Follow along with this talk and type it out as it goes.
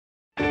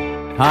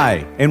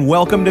Hi, and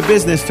welcome to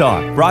Business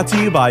Talk, brought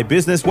to you by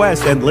Business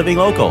West and Living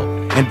Local,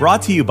 and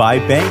brought to you by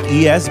Bank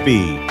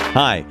ESB.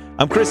 Hi,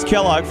 I'm Chris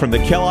Kellogg from the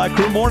Kellogg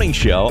Crew Morning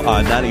Show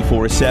on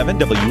 94.7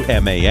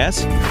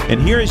 WMAS,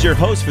 and here is your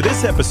host for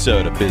this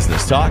episode of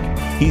Business Talk.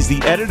 He's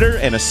the editor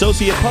and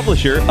associate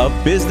publisher of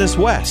Business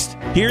West.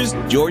 Here's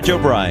George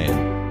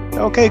O'Brien.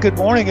 Okay, good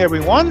morning,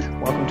 everyone.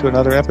 Welcome to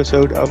another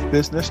episode of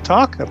Business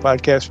Talk, a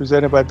podcast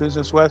presented by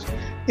Business West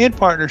in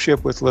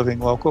partnership with Living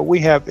Local. We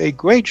have a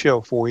great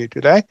show for you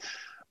today.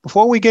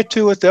 Before we get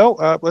to it, though,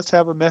 let's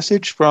have a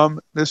message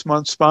from this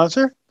month's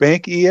sponsor,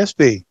 Bank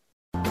ESB.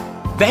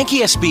 Bank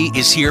ESB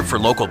is here for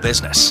local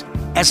business.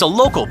 As a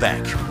local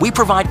bank, we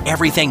provide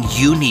everything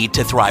you need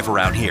to thrive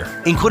around here,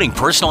 including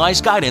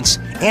personalized guidance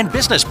and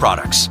business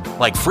products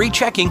like free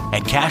checking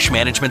and cash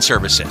management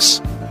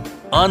services.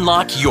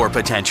 Unlock your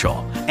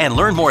potential and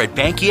learn more at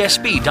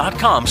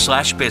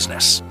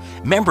bankesb.com/business.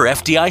 Member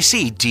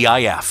FDIC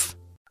DIF.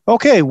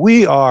 Okay,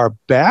 we are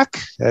back.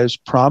 As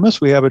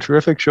promised, we have a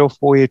terrific show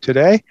for you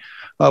today.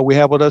 We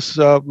have with us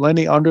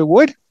Lenny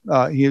Underwood.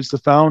 He is the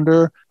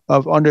founder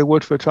of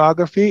Underwood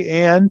Photography,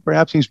 and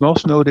perhaps he's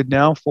most noted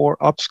now for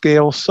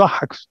Upscale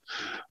Socks.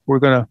 We're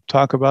going to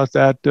talk about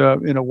that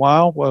in a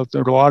while. Well,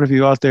 there are a lot of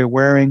you out there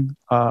wearing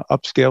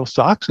upscale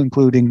socks,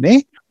 including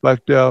me.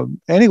 But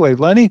anyway,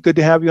 Lenny, good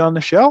to have you on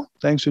the show.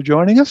 Thanks for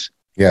joining us.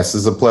 Yes,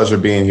 it's a pleasure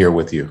being here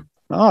with you.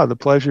 The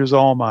pleasure is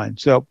all mine.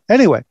 So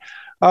anyway,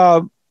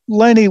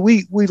 Lenny,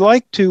 we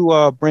like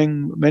to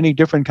bring many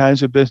different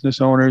kinds of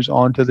business owners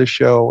onto the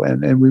show,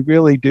 and we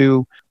really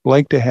do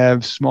like to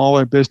have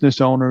smaller business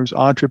owners,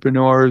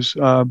 entrepreneurs.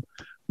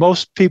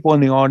 Most people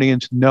in the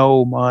audience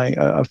know my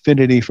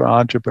affinity for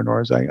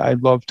entrepreneurs. I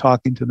love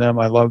talking to them.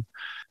 I love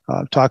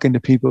talking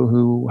to people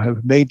who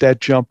have made that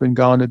jump and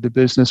gone into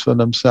business for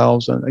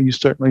themselves, and you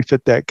certainly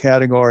fit that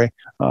category.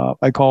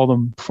 I call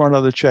them front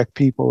of the check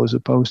people as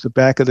opposed to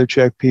back of the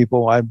check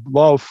people. I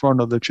love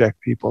front of the check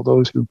people,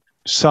 those who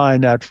sign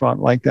that front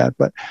like that.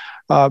 But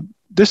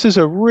this is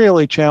a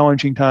really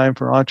challenging time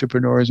for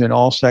entrepreneurs in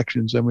all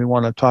sections, and we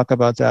want to talk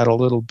about that a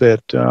little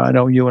bit. I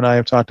know you and I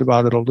have talked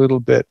about it a little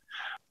bit.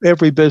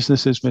 Every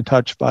business has been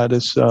touched by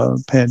this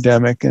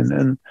pandemic,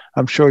 and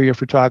I'm sure your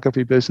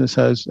photography business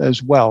has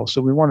as well.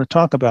 So we want to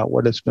talk about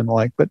what it's been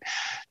like. But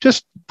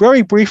just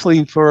very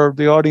briefly for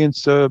the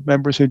audience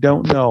members who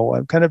don't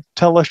know, kind of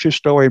tell us your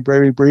story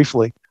very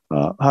briefly,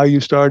 how you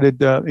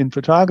started in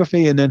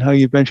photography and then how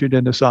you ventured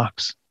into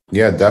socks.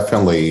 Yeah,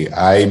 definitely.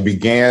 I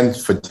began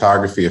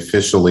photography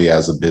officially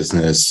as a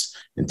business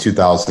in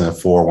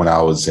 2004 when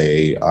I was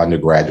a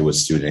undergraduate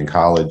student in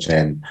college.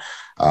 And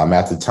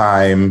at the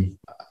time,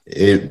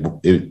 it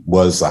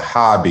was a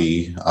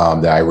hobby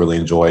that I really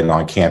enjoyed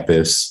on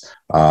campus.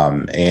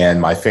 And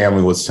my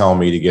family was telling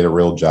me to get a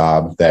real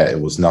job, that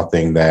it was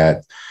nothing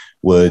that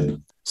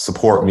would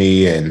support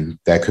me and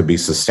that could be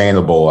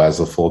sustainable as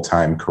a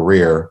full-time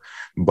career.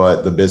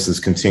 But the business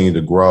continued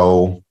to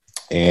grow.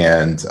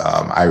 And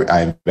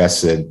I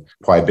invested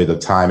quite a bit of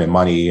time and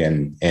money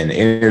and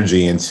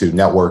energy into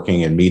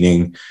networking and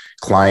meeting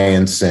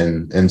clients.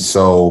 And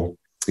so,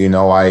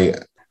 I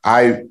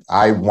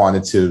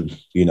wanted to,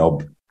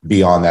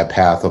 be on that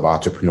path of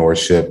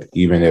entrepreneurship,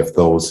 even if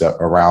those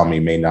around me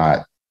may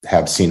not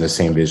have seen the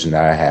same vision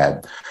that I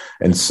had.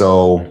 And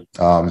so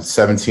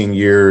 17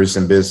 years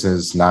in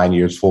business, 9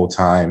 years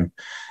full-time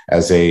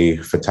as a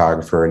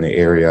photographer in the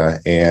area.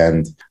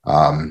 And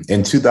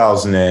in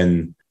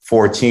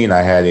 2014,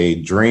 I had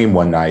a dream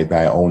one night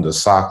that I owned a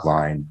sock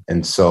line.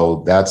 And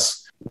so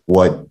that's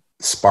what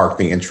sparked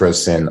the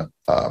interest in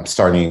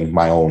starting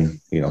my own,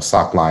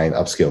 sock line,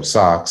 Upscale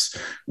Socks,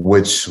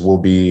 which will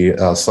be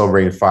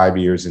celebrating 5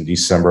 years in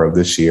December of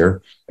this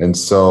year. And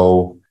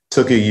so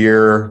took a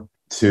year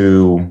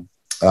to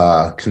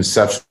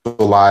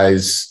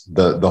conceptualize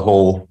the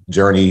whole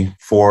journey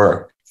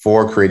for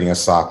creating a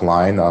sock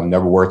line.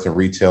 Never worked in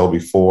retail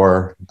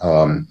before.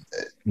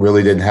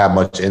 Really didn't have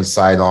much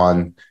insight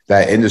on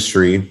that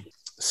industry.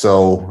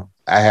 So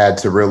I had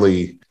to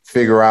really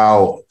figure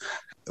out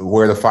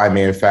where to find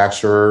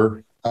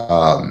manufacturer,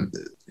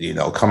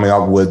 coming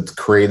up with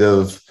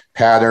creative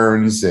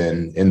patterns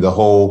and the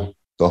whole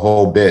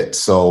bit.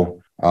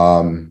 So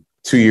 2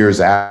 years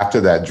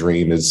after that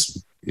dream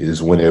is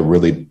when it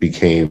really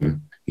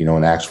became,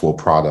 an actual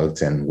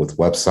product, and with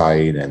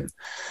website and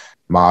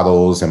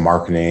models and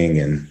marketing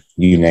and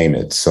you name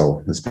it.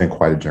 So it's been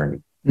quite a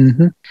journey.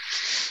 Mm-hmm.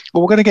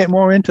 Well, we're going to get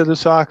more into the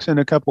socks in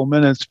a couple of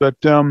minutes, but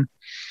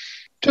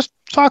just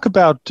talk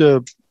about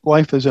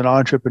life as an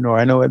entrepreneur.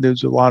 I know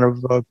there's a lot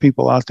of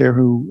people out there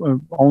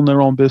who own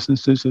their own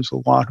businesses. There's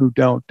a lot who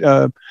don't.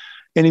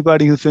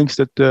 Anybody who thinks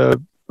that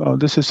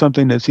this is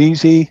something that's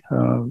easy,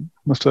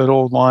 what's that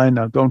old line?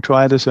 Don't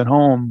try this at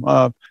home.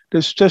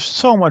 There's just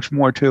so much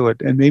more to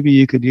it. And maybe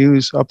you could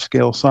use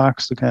Upscale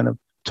Socks to kind of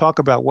talk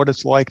about what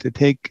it's like to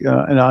take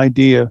an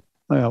idea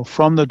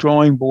from the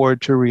drawing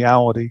board to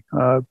reality.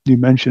 You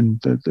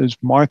mentioned that there's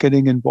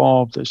marketing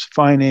involved, there's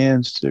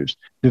finance, there's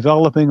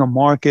developing a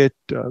market,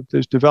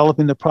 there's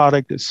developing the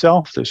product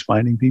itself, there's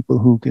finding people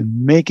who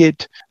can make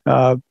it.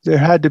 That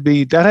had to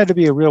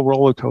be a real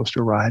roller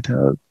coaster ride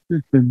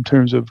in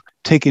terms of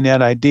taking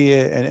that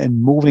idea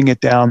and moving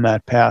it down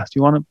that path. Do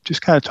you want to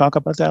just kind of talk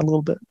about that a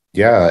little bit?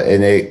 Yeah,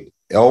 and it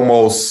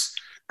almost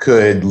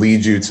could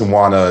lead you to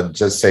want to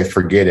just say,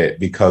 forget it.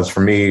 Because for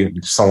me,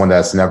 someone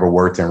that's never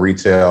worked in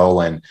retail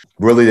and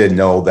really didn't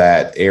know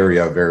that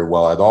area very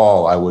well at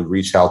all, I would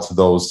reach out to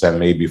those that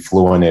may be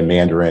fluent in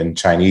Mandarin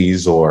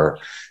Chinese or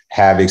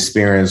have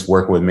experience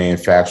working with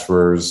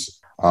manufacturers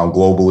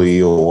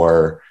globally,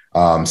 or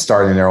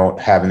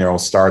having their own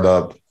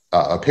startup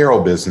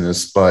apparel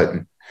business, but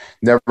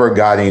never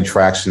got any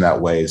traction that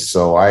way.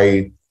 So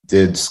I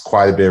did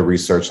quite a bit of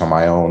research on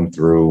my own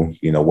through,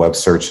 web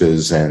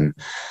searches, and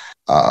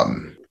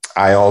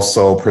I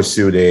also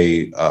pursued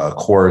a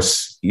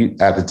course.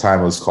 At the time,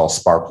 it was called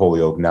Spark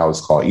Holyoke. Now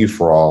it's called Eat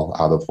for All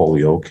out of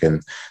Holyoke.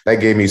 And that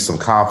gave me some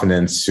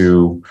confidence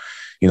to,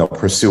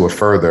 pursue it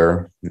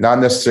further. Not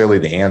necessarily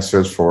the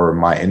answers for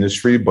my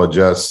industry, but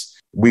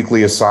just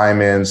weekly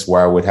assignments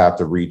where I would have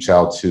to reach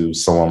out to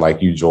someone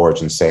like you,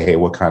 George, and say, hey,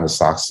 what kind of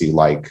socks do you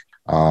like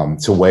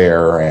to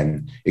wear?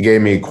 And it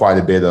gave me quite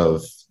a bit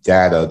of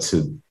data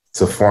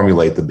to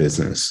formulate the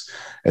business.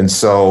 And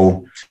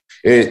so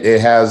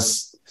it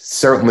has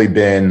certainly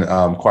been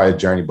quite a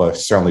journey, but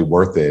certainly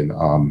worth it.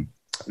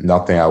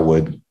 Nothing I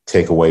would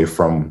take away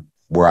from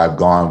where I've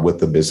gone with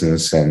the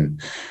business,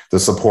 and the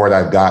support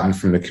I've gotten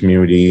from the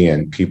community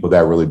and people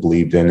that really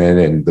believed in it,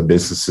 and the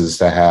businesses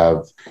that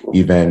have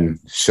even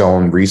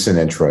shown recent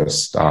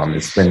interest.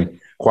 It's been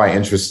quite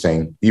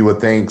interesting. You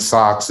would think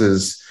socks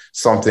is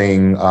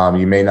something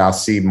you may not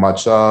see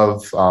much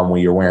of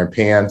when you're wearing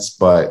pants,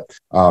 but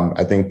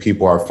I think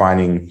people are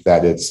finding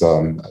that it's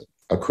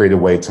a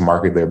creative way to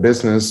market their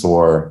business,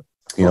 or,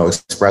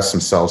 express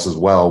themselves as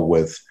well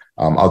with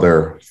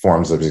other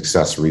forms of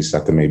accessories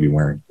that they may be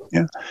wearing.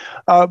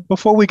 Yeah.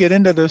 Before we get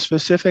into the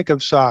specific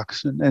of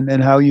socks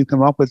and how you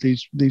come up with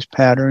these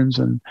patterns,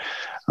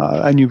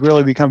 and you've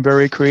really become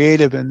very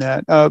creative in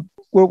that,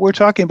 we're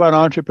talking about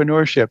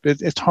entrepreneurship.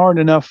 It's hard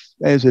enough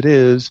as it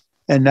is,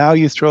 and now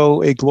you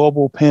throw a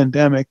global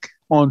pandemic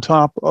on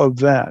top of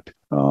that.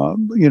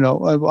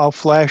 I'll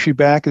flash you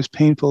back, as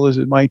painful as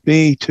it might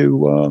be,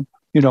 to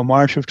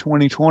March of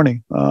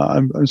 2020.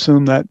 I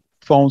assume that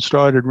phone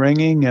started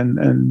ringing,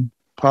 and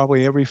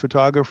probably every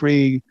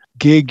photography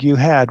gig you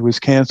had was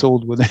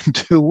canceled within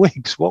 2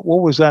 weeks. What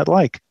was that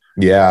like?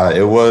 Yeah,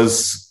 it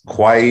was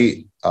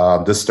quite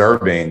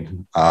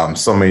disturbing.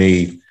 So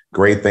many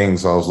great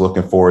things I was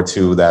looking forward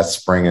to that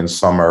spring and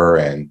summer.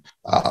 And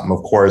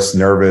of course,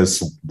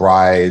 nervous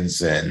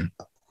brides and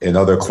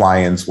other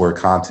clients were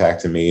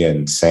contacting me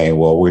and saying,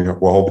 well, we're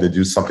hoping to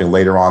do something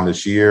later on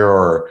this year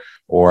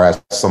or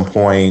at some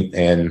point.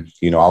 And,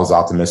 I was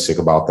optimistic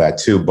about that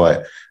too,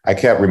 but I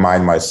kept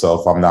reminding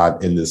myself I'm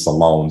not in this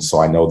alone. So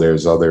I know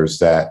there's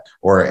others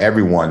or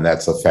everyone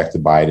that's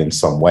affected by it in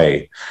some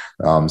way.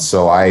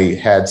 So I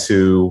had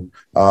to,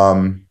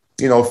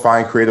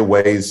 find creative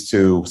ways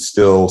to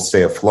still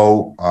stay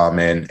afloat.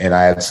 And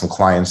I had some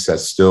clients that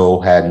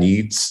still had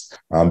needs,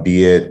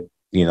 be it,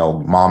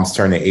 mom's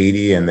turning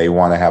 80 and they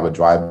want to have a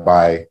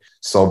drive-by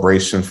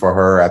celebration for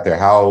her at their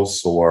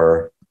house,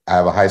 or I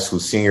have a high school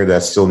senior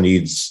that still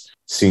needs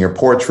senior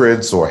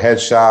portraits or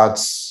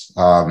headshots.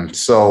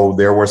 So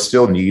there were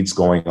still needs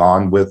going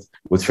on with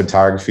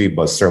photography,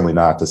 but certainly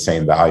not the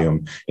same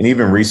volume. And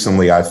even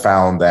recently, I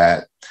found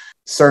that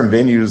certain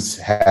venues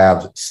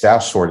have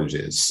staff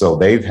shortages. So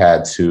they've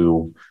had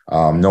to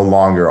no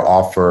longer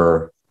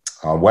offer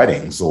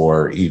weddings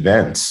or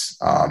events,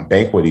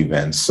 banquet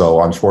events.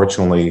 So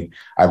unfortunately,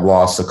 I've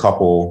lost a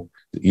couple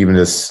even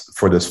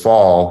for this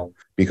fall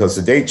because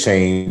the date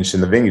changed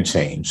and the venue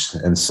changed.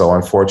 And so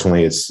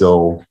unfortunately, it's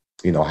still,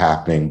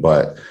 happening,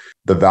 but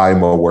the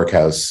volume of work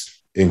has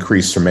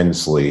increased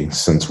tremendously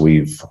since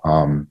we've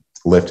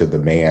lifted the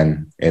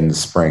ban in the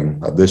spring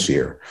of this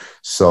year.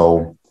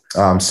 So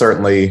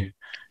certainly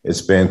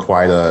it's been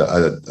quite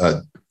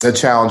a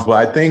challenge,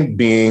 but I think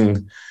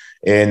being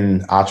in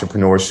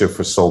entrepreneurship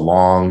for so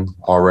long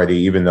already,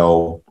 even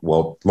though,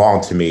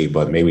 long to me,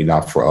 but maybe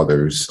not for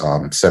others,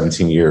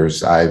 17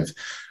 years, I've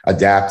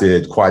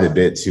adapted quite a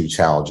bit to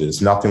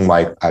challenges. Nothing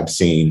like I've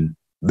seen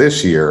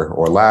this year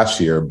or last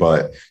year,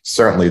 but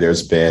certainly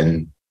there's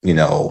been,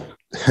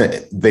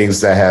 things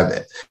that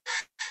have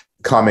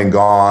come and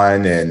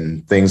gone,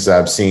 and things that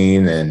I've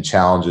seen and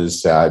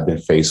challenges that I've been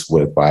faced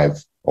with,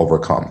 I've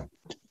overcome.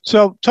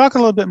 So talk a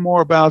little bit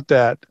more about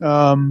that.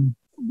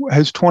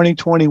 Has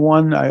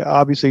 2021,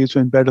 obviously it's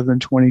been better than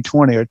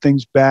 2020. Are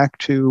things back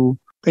to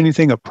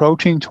anything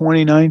approaching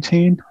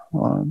 2019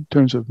 in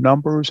terms of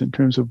numbers, in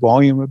terms of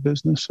volume of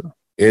business?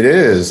 It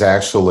is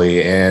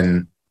actually.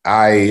 And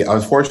I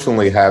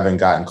unfortunately haven't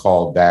gotten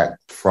called back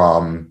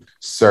from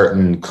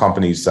certain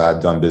companies that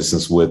I've done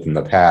business with in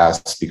the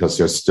past because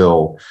they're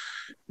still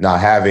not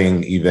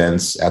having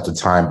events at the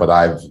time, but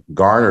I've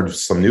garnered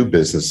some new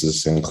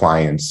businesses and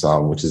clients,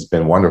 which has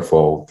been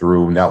wonderful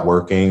through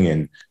networking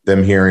and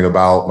them hearing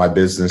about my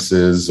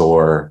businesses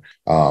or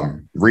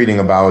reading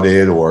about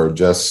it, or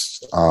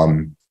just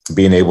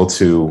being able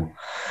to,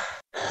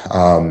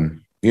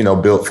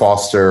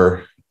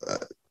 foster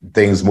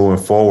things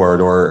moving forward,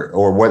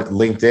 or what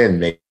LinkedIn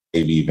maybe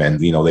even,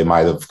 they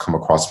might have come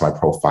across my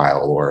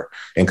profile or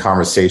in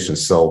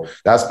conversations. So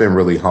that's been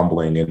really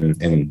humbling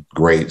and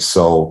great.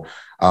 So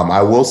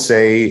I will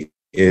say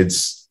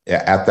it's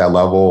at that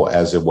level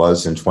as it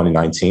was in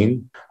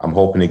 2019. I'm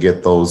hoping to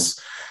get those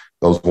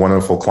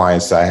wonderful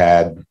clients I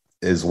had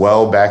as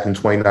well back in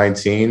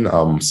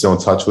 2019. Still in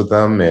touch with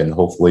them, and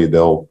hopefully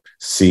they'll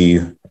see,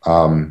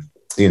 have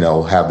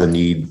the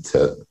need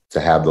to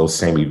have those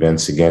same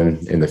events again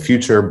in the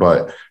future.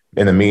 But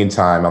in the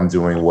meantime, I'm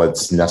doing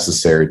what's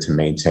necessary to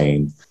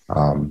maintain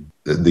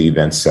the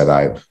events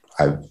that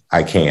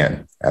I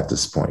can at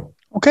this point.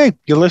 Okay,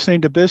 you're listening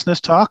to Business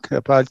Talk,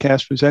 a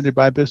podcast presented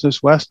by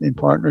Business West in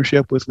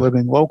partnership with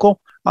Living Local.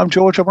 I'm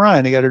George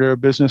O'Brien, the editor of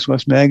Business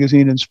West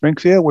magazine in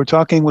Springfield. We're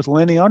talking with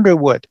Lenny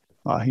Underwood.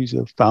 He's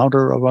a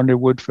founder of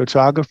Underwood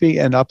Photography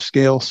and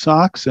Upscale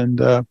Socks.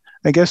 And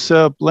I guess,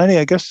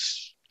 Lenny,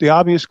 the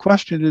obvious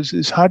question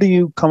is how do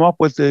you come up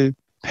with the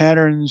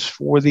patterns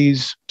for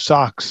these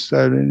socks?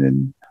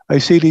 And I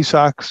see these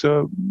socks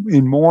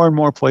in more and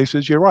more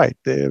places. You're right.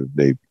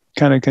 They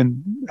kind of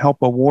can help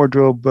a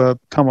wardrobe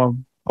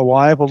come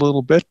alive a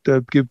little bit, to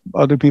give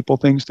other people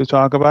things to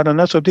talk about. And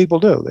that's what people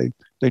do.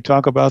 They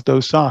talk about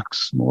those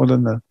socks more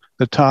than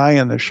the tie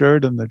and the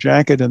shirt and the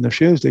jacket and the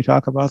shoes. They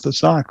talk about the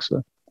socks.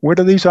 Where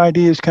do these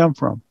ideas come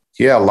from?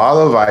 Yeah, a lot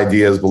of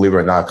ideas, believe it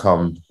or not,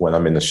 come when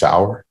I'm in the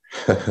shower.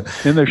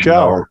 In the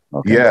shower?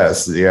 Okay.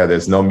 Yes. Yeah,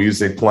 there's no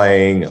music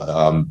playing.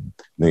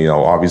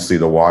 Obviously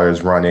the water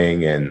is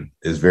running and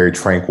is very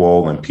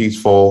tranquil and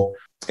peaceful.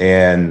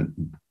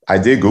 And I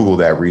did Google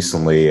that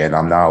recently, and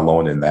I'm not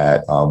alone in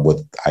that,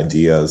 with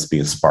ideas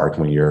being sparked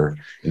when you're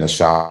in a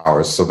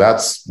shower. So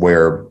that's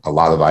where a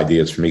lot of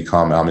ideas for me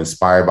come. I'm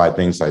inspired by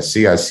things I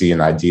see. I see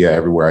an idea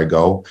everywhere I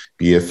go,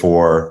 be it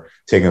for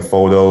taking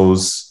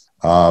photos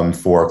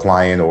for a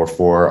client or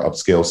for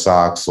upscale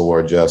socks,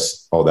 or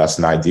just, that's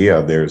an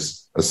idea.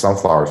 There's a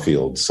sunflower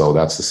field, so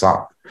that's a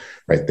sock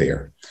right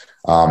there.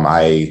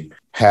 I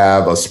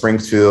have a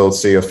Springfield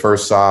Say a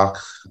First sock,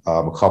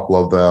 a couple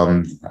of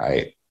them.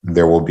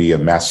 There will be a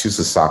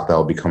Massachusetts sock that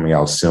will be coming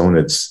out soon.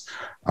 It's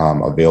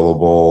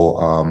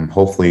available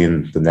hopefully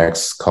in the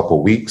next couple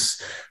of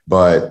weeks.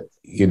 But,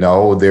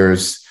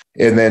 there's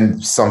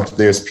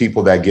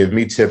people that give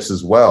me tips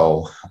as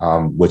well,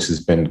 which has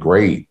been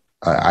great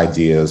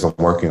ideas. I'm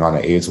working on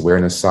an AIDS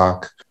awareness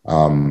sock.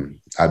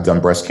 I've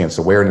done breast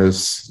cancer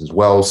awareness as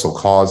well, so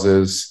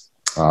causes.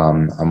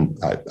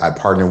 I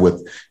partnered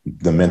with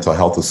the Mental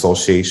Health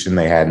Association.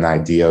 They had an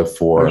idea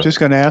for... I was just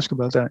going to ask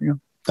about that. Yeah.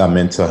 A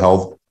mental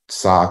health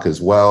sock as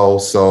well.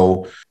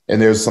 So,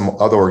 and there's some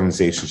other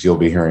organizations you'll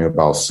be hearing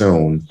about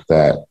soon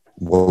that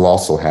will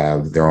also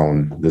have their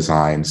own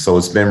design. So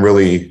it's been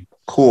really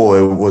cool.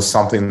 It was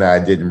something that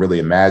I didn't really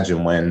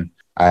imagine when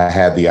I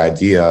had the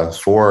idea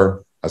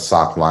for a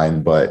sock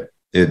line, but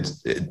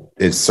it's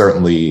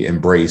certainly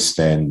embraced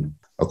and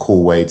a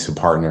cool way to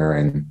partner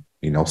and,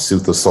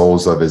 suit the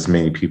souls of as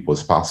many people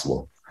as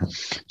possible.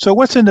 So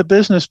what's in the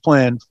business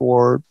plan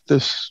for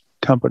this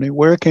company?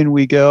 Where can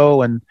we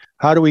go, and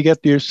how do we get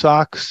your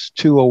socks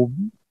to a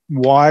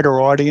wider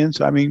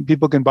audience? I mean,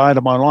 people can buy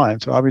them online,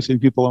 so obviously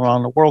people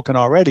around the world can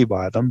already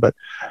buy them, but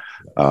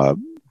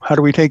how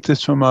do we take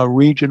this from a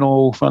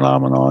regional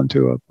phenomenon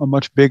to a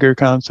much bigger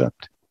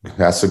concept?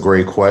 That's a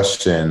great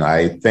question.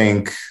 I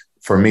think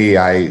for me,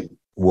 I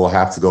will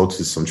have to go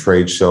to some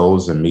trade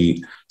shows and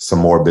meet some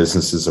more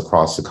businesses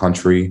across the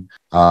country.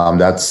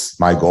 That's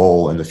my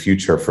goal in the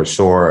future for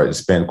sure.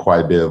 It's been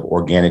quite a bit of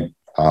organic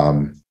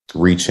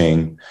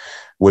reaching,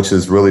 which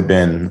has really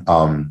been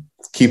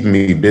keeping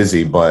me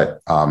busy.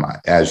 But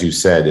as you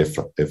said,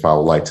 if I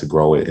would like to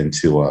grow it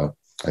into a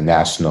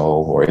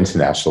national or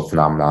international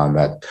phenomenon,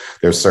 that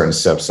there's certain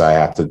steps I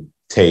have to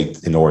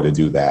take in order to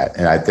do that.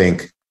 And I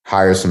think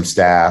hire some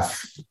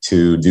staff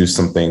to do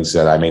some things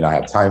that I may not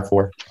have time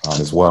for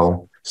as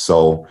well.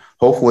 So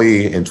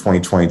hopefully in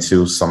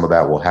 2022, some of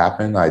that will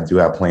happen. I do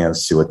have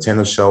plans to attend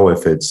a show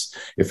if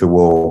it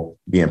will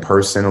be in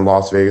person in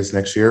Las Vegas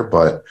next year.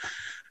 But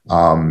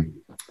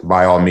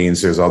by all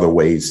means, there's other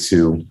ways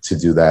to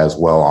do that as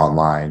well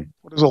online.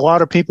 There's a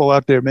lot of people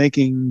out there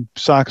making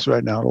socks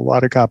right now, a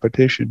lot of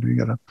competition. You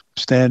got to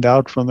stand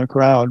out from the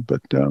crowd,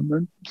 but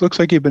it looks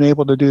like you've been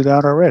able to do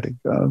that already.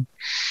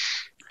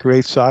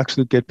 Create socks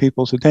that get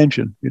people's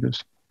attention. You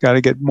just got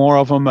to get more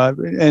of them.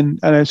 And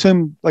I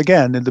assume,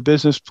 again, in the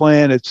business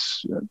plan,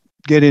 it's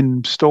get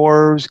in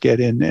stores,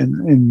 get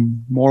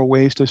in more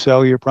ways to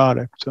sell your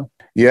product. So.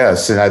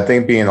 Yes, and I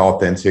think being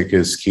authentic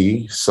is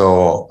key.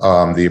 So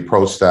the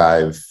approach that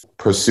I've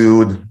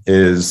pursued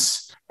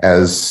is,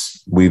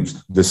 as we've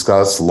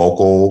discussed,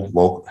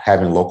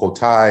 having local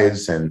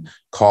ties and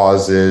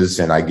causes,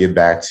 and I give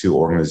back to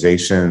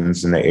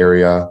organizations in the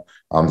area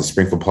the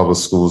Springfield Public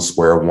Schools,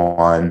 Square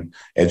One,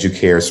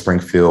 Educare,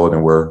 Springfield,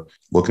 and we're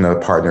looking to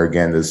partner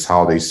again this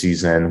holiday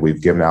season.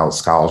 We've given out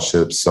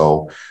scholarships.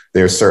 So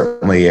there's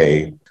certainly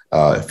a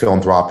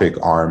philanthropic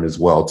arm as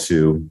well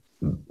to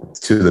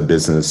the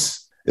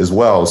business as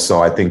well.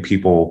 So I think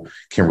people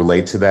can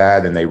relate to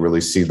that, and they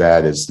really see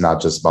that it's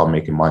not just about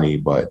making money,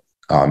 but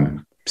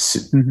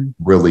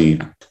really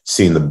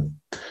seeing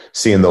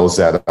those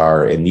that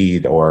are in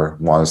need or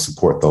want to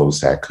support those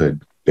that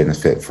could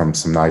benefit from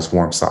some nice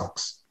warm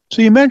socks.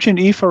 So you mentioned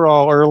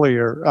E4All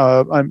earlier.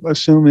 I'm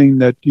assuming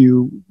that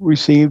you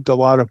received a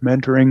lot of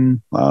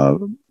mentoring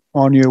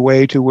on your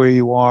way to where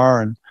you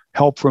are and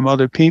help from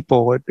other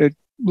people. It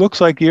looks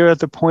like you're at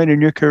the point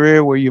in your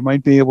career where you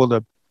might be able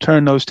to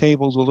turn those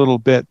tables a little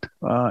bit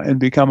and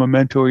become a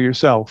mentor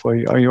yourself. Are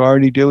you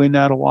already doing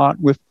that a lot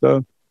with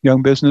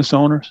young business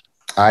owners?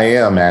 I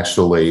am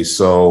actually.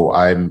 So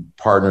I'm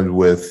partnered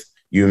with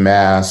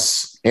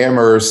UMass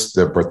Amherst,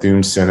 the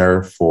Bethune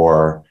Center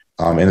for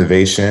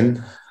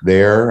Innovation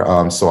there.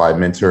 So I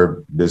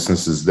mentor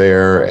businesses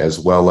there, as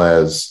well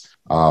as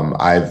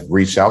I've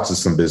reached out to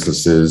some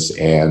businesses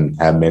and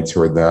have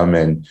mentored them,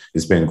 and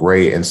it's been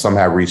great. And some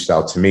have reached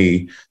out to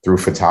me through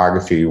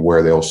photography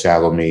where they'll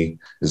shadow me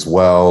as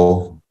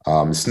well.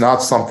 It's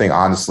not something,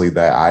 honestly,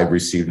 that I've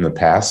received in the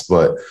past,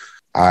 but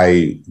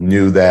I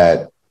knew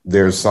that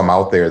there's some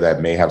out there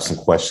that may have some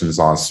questions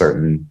on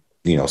certain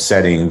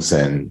settings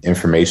and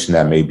information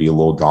that may be a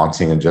little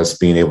daunting, and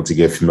just being able to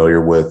get familiar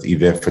with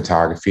event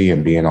photography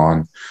and being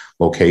on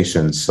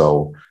location.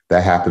 So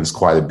that happens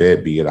quite a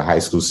bit, be it a high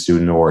school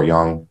student or a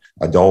young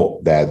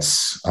adult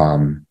that's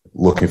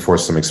looking for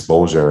some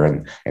exposure.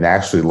 And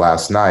actually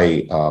last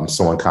night,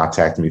 someone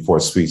contacted me for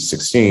a Sweet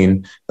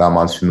 16 that I'm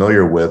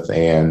unfamiliar with.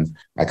 And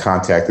I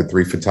contacted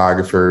 3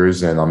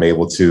 photographers, and I'm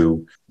able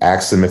to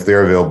ask them if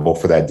they're available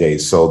for that day.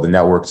 So the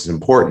network is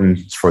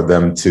important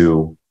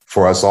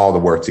for us all to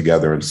work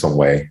together in some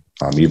way,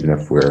 even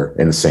if we're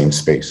in the same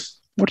space.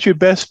 What's your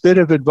best bit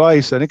of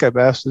advice? I think I've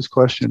asked this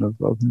question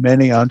of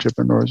many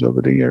entrepreneurs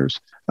over the years.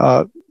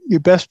 Your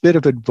best bit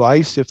of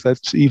advice, if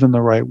that's even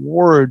the right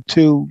word,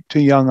 to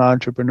young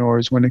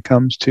entrepreneurs when it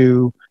comes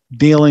to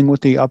dealing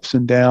with the ups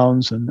and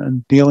downs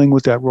and dealing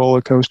with that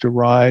roller coaster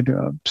ride,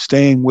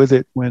 staying with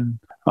it when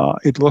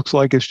it looks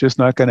like it's just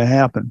not going to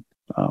happen.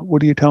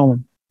 What do you tell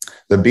them?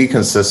 To be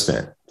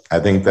consistent. I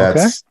think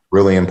that's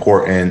really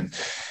important.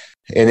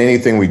 In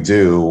anything we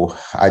do.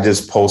 I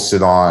just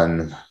posted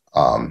on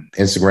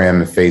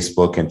Instagram and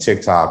Facebook and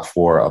TikTok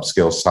for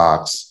Upscale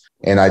Socks.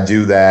 And I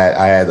do that.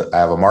 I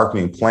have a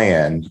marketing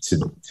plan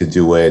to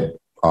do it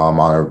on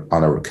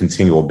a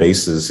continual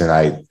basis. And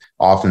I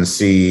often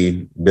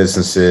see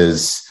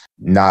businesses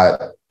not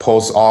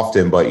post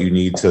often, but you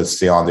need to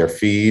stay on their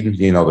feed,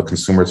 the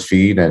consumer's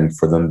feed, and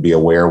for them to be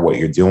aware of what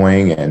you're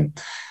doing. And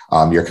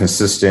you're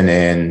consistent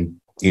in,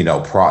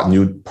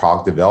 new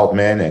product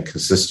development, and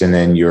consistent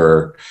in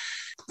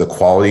the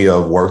quality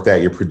of work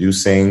that you're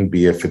producing,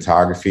 be it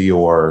photography,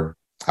 or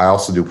I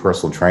also do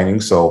personal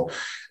training. So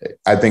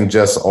I think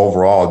just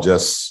overall,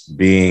 just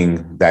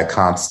being that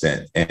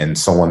constant and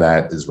someone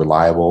that is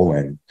reliable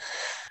and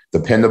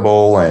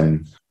dependable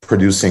and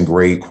producing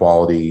great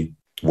quality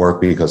work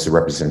because it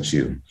represents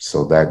you.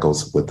 So that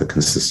goes with the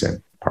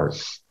consistent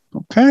part.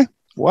 Okay.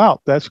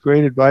 Wow. That's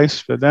great advice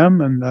for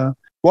them. And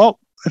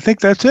I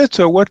think that's it.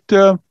 So what,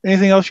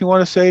 anything else you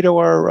want to say to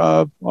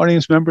our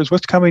audience members?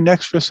 What's coming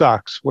next for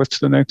Socks? What's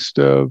the next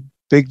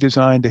big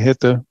design to hit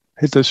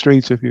the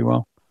streets, if you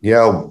will?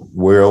 Yeah,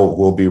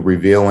 we'll be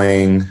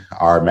revealing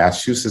our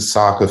Massachusetts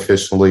sock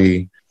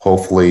officially,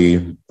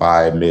 hopefully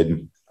by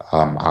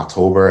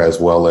mid-October, as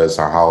well as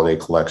our holiday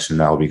collection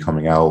that will be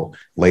coming out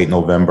late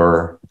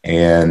November.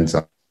 And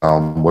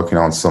working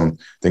on some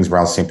things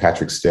around St.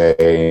 Patrick's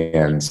Day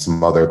and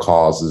some other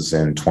causes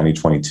in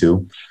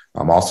 2022.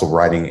 I'm also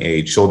writing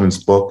a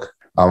children's book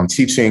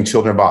teaching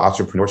children about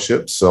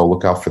entrepreneurship. So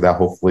look out for that,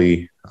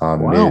 hopefully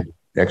mid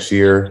next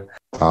year.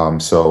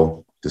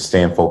 So just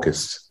staying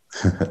focused.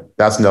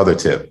 That's another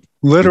tip.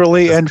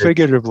 Literally and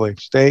figuratively,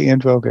 stay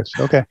in focus.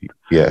 Okay.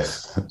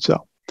 Yes.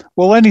 So,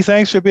 well, Lenny,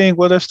 thanks for being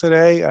with us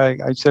today.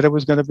 I said it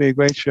was going to be a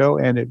great show,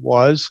 and it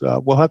was.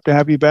 We'll have to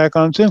have you back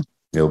on soon.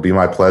 It'll be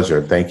my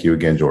pleasure. Thank you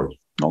again, George.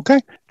 Okay.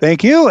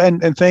 Thank you.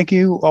 And thank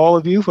you, all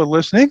of you, for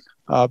listening.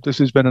 This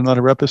has been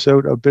another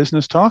episode of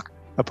Business Talk,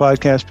 a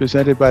podcast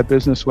presented by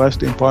Business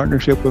West in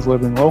partnership with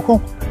Living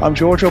Local. I'm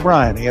George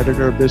O'Brien, the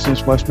editor of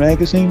Business West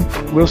magazine.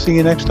 We'll see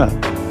you next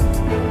time.